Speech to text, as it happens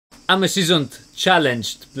I'm a seasoned,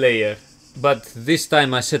 challenged player, but this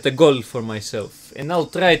time I set a goal for myself, and I'll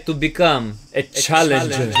try to become a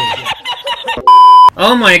challenger.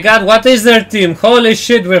 Oh my god, what is their team? Holy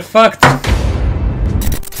shit, we're fucked.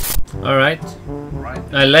 Alright.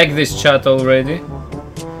 I like this chat already.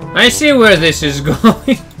 I see where this is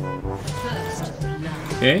going.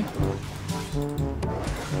 Okay.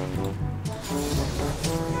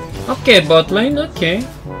 Okay, bot lane, okay.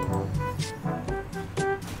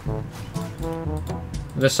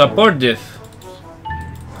 The support diff.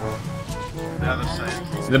 The other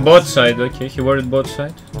side. The bot side, okay, he worded bot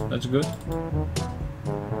side. That's good.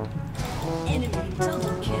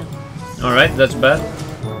 Alright, that's bad.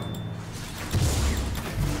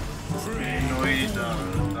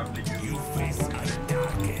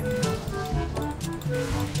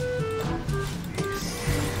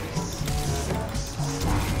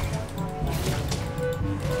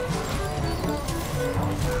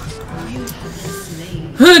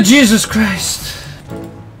 Oh, Jesus Christ!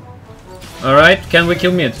 Alright, can we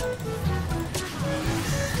kill mid?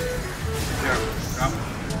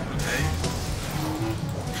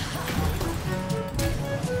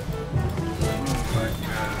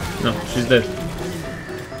 No, she's dead.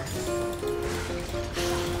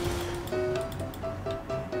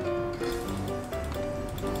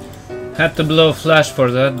 Had to blow flash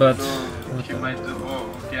for that, but... He might do...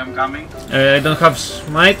 Oh, okay, I'm coming. I don't have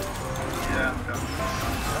smite. Yeah, I'm coming.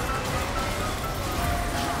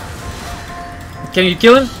 Can you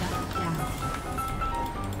kill him?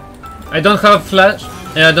 I don't have flash.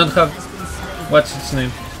 I don't have... What's its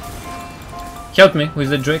name? Help me with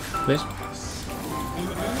the Drake, please.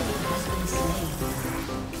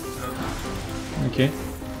 Okay.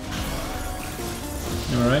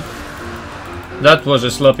 Alright. That was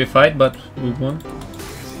a sloppy fight, but we won.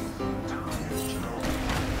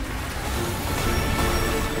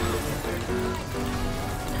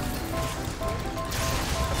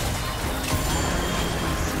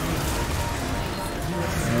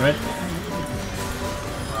 Alright.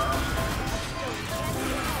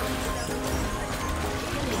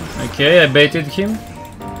 Okay, I baited him.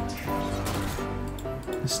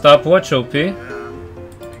 Stopwatch OP.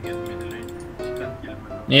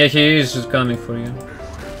 Yeah, he is coming for you.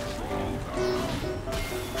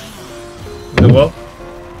 The wall.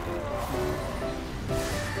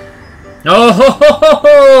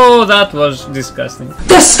 Oh, that was disgusting.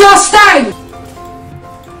 Disgusting!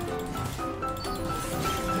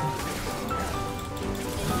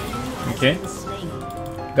 Okay.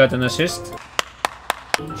 Got an assist.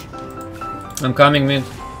 I'm coming mid.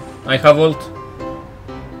 I have ult.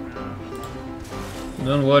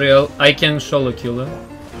 Don't worry, I can solo kill her.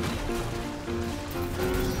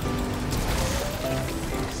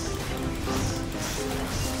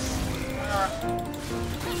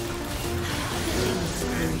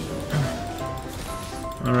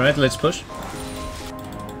 Alright, let's push.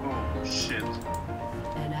 Oh shit.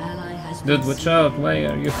 Dude, watch out, why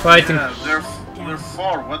are you fighting? Yeah, they're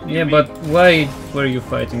four, what do you Yeah, mean? but why were you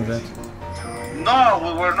fighting that? No,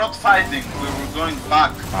 we were not fighting, we were going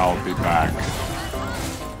back. I'll be back.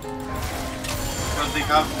 Because they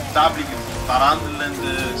have doubling Tarandel and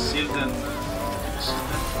Shield and...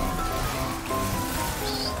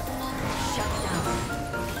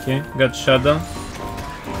 Okay, got shut down.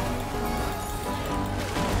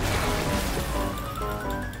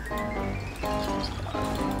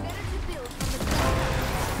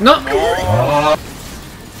 No!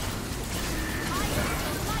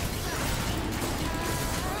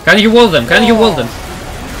 Can you wall them? Can you wall them?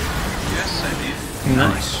 Yes, I did.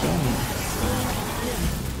 Nice.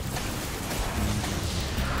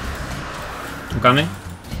 I'm coming.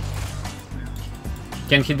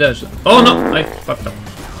 Can he dash? Oh no! I fucked up.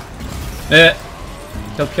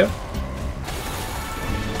 Help here.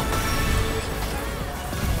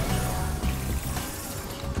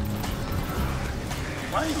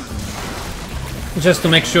 Why? Just to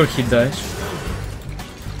make sure he dies.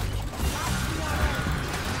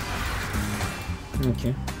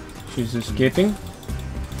 Okay. She's escaping.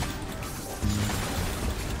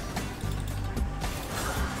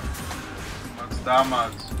 Max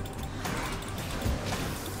damage.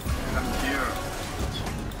 I'm here.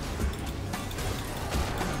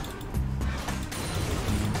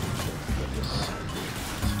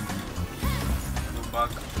 Go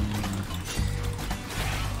back.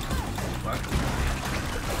 Go back.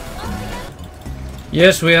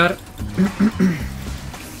 Yes, we are.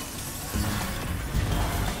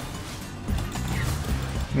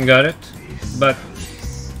 Got it. Back.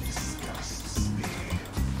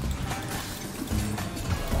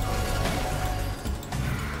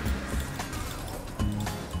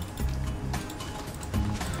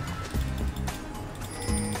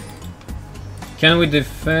 Can we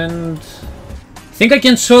defend? I think I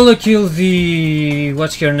can solo kill the...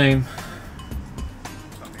 what's her name?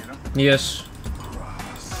 Yes.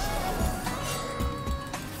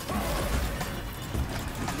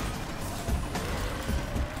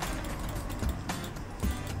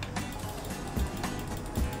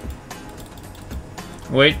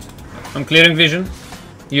 Wait, I'm clearing vision.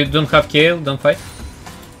 You don't have KL, don't fight.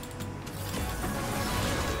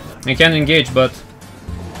 I can engage, but...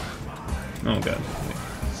 oh god.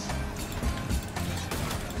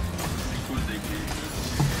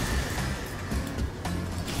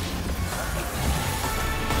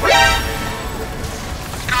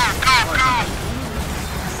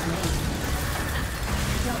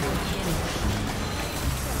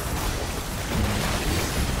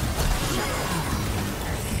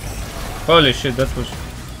 Holy shit, that was...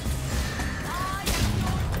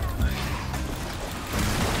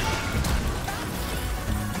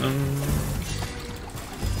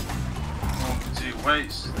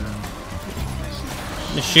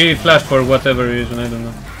 she flashed for whatever reason, I don't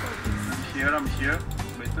know. I'm here.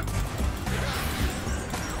 Wait a minute.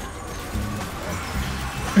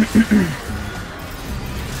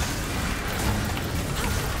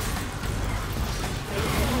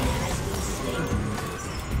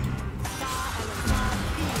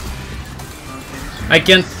 I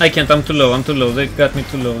can't, I'm too low, they got me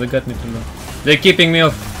too low, They're keeping me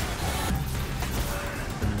off.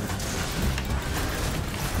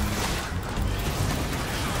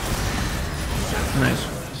 Nice.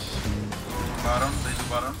 Baron, they do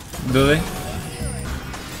Baron. Do they?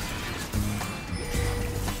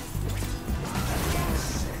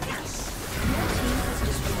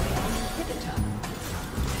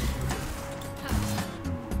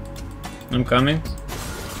 I'm coming.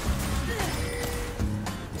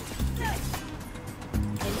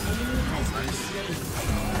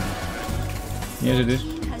 Yes, it is.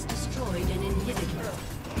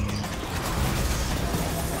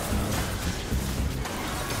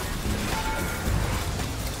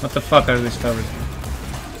 What the fuck are these towers?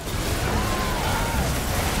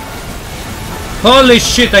 Holy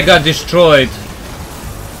shit, I got destroyed!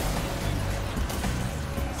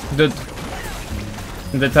 Dude,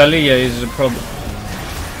 the Talia is a problem.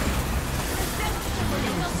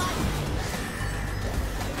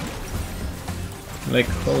 Like,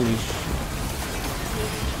 holy shit.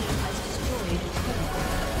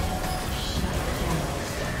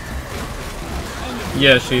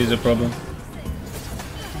 Yeah, she is a problem.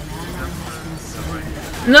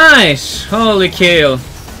 Nice! Holy kill!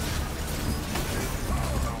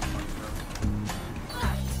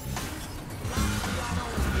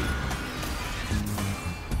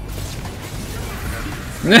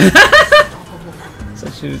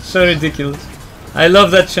 So ridiculous. I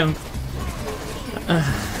love that champ.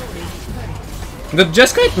 Good,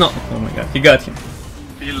 just kite? No. Oh my god, he got him.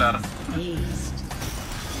 Pillar.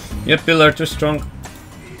 Your pillar too strong.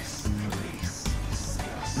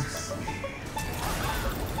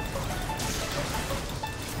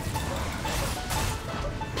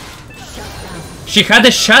 She had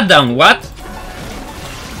a shutdown, what?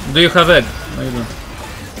 Do you have egg? I don't.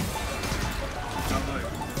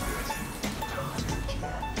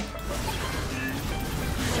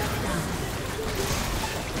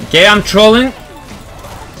 Okay, I'm trolling.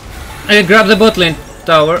 I grab the bot lane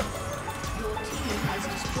tower.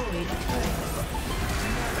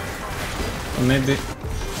 Or maybe.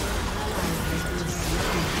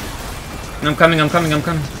 I'm coming. I'm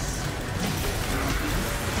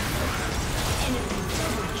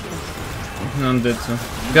dead too.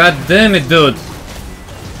 God damn it, dude!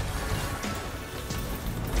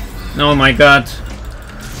 Oh my god.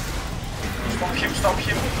 Stop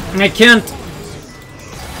him. I can't.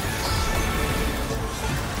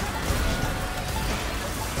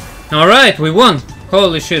 Alright, we won.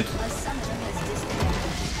 Holy shit.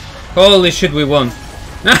 Holy shit, we won.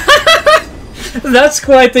 That's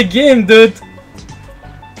quite a game, dude.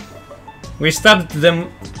 We stopped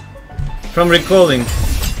them from recalling.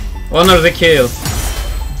 Honor the kill.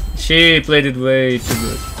 She played it way too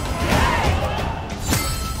good.